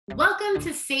Welcome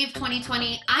to Save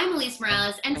 2020. I'm Elise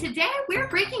Morales, and today we're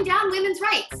breaking down women's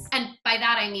rights. And by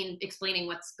that, I mean explaining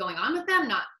what's going on with them,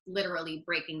 not literally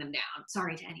breaking them down.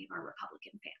 Sorry to any of our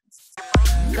Republican fans.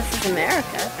 This is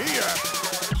America.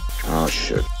 Oh,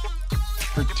 shit.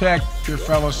 Protect your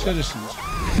fellow citizens.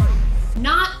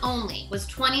 Not only was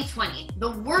 2020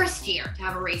 the worst year to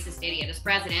have a racist idiot as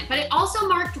president, but it also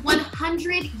marked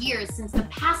 100 years since the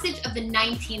passage of the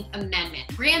 19th Amendment,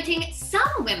 granting some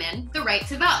women the right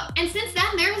to vote. And since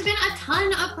then, there has been a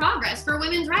ton of progress for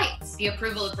women's rights. The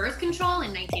approval of birth control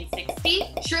in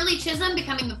 1960, Shirley Chisholm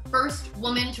becoming the first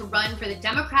woman to run for the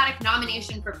Democratic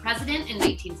nomination for president in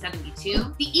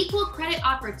 1972, the Equal Credit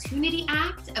Opportunity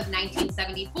Act of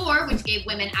 1974, which gave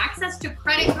women access to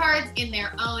credit cards in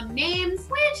their own names,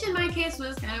 which in my case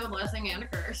was kind of a blessing and a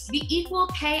curse. The Equal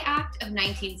Pay Act of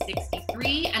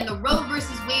 1963 and the Roe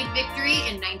versus Wade victory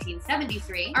in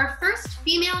 1973. Our first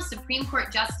female Supreme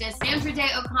Court Justice, Sandra Day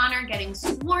O'Connor, getting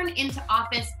sworn into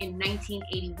office in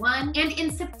 1981. And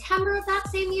in September of that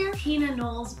same year, Tina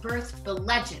Knowles birthed the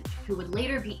legend who would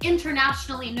later be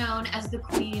internationally known as the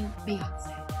Queen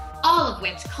Beyoncé. All of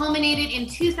which culminated in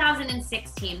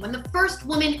 2016 when the first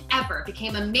woman ever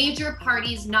became a major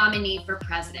party's nominee for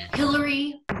president,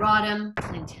 Hillary Rodham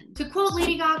Clinton. To quote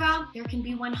Lady Gaga, there can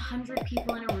be 100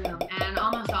 people in a room and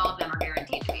almost all of them are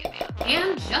guaranteed to be a man.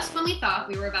 And just when we thought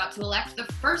we were about to elect the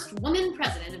first woman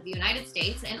president of the United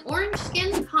States, an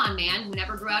orange-skinned con man who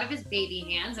never grew out of his baby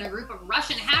hands and a group of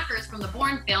Russian hackers from the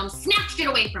Bourne film snatched it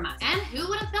away from us. And who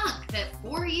would have thunk that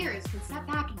 4 years could set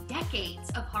back decades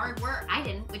of hard work? I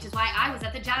didn't, which is why I was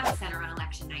at the Javits Center on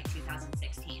election night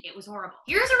 2016. It was horrible.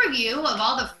 Here's a review of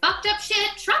all the fucked up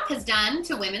shit Trump has done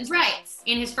to women's rights.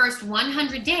 In his first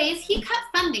 100 days, he cut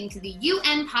funding to the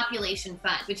UN Population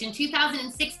Fund, which in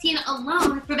 2016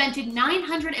 alone prevented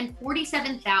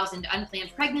 947,000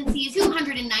 unplanned pregnancies,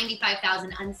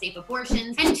 295,000 unsafe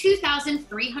abortions, and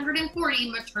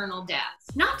 2,340 maternal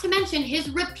deaths. Not to mention his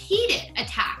repeated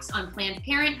attacks on Planned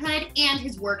Parenthood and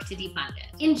his work to defund it.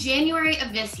 In January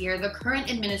of this year, the current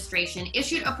administration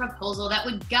issued a proposal that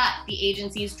would gut the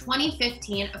agency's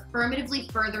 2015 Affirmatively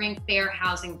Furthering Fair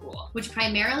Housing Rule, which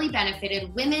primarily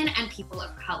benefited women and people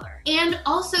of color. And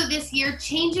also this year,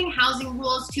 changing housing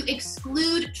rules to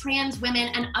exclude trans women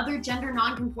and other gender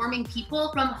non-conforming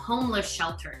people from homeless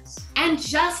shelters. And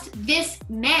just this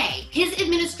May, his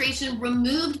administration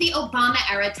removed the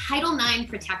Obama-era Title IX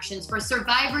protections for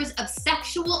survivors of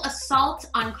sexual assault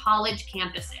on college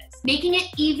campuses, making it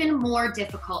even more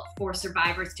difficult for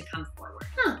survivors to come forward.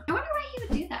 I wonder why he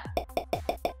would do that.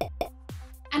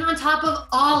 And on top of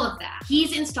all of that,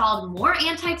 he's installed more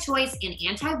anti-choice and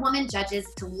anti-woman judges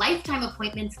to lifetime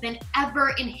appointments than ever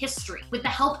in history. With the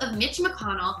help of Mitch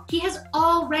McConnell, he has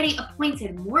already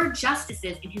appointed more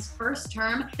justices in his first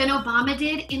term than Obama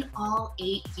did in all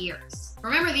 8 years.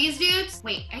 Remember these dudes?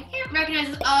 Wait, I can't recognize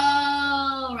this.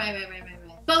 Oh, right.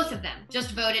 Both of them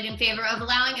just voted in favor of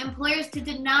allowing employers to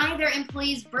deny their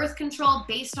employees birth control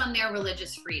based on their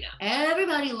religious freedom.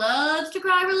 Everybody loves to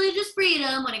cry religious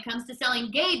freedom when it comes to selling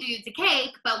gay dudes a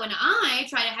cake, but when I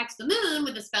try to hex the moon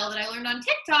with a spell that I learned on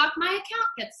TikTok, my account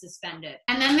gets suspended.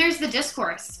 And then there's the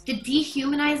discourse. The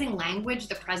dehumanizing language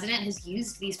the president has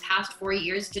used these past 4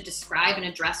 years to describe and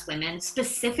address women,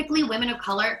 specifically women of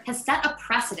color, has set a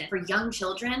precedent for young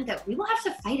children that we will have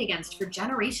to fight against for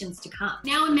generations to come.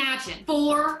 Now imagine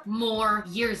 4 more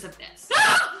years of this.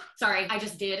 Sorry, I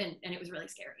just did, and it was really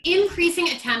scary. Increasing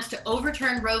attempts to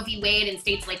overturn Roe v. Wade in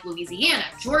states like Louisiana,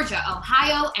 Georgia,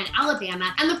 Ohio, and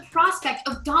Alabama, and the prospect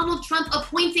of Donald Trump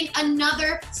appointing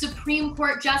another Supreme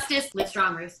Court justice. Live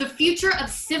strong, Ruth. The future of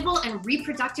civil and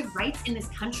reproductive rights in this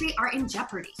country are in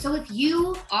jeopardy. So if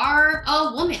you are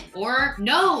a woman, or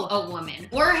know a woman,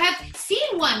 or have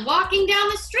seen one walking down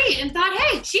the street and thought,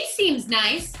 hey, she seems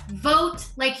nice, vote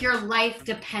like your life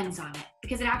depends on it.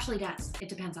 Because it actually does. It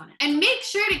depends on it. And make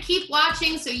sure to keep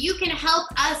watching so you can help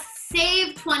us save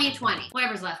 2020,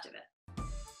 whatever's left of it.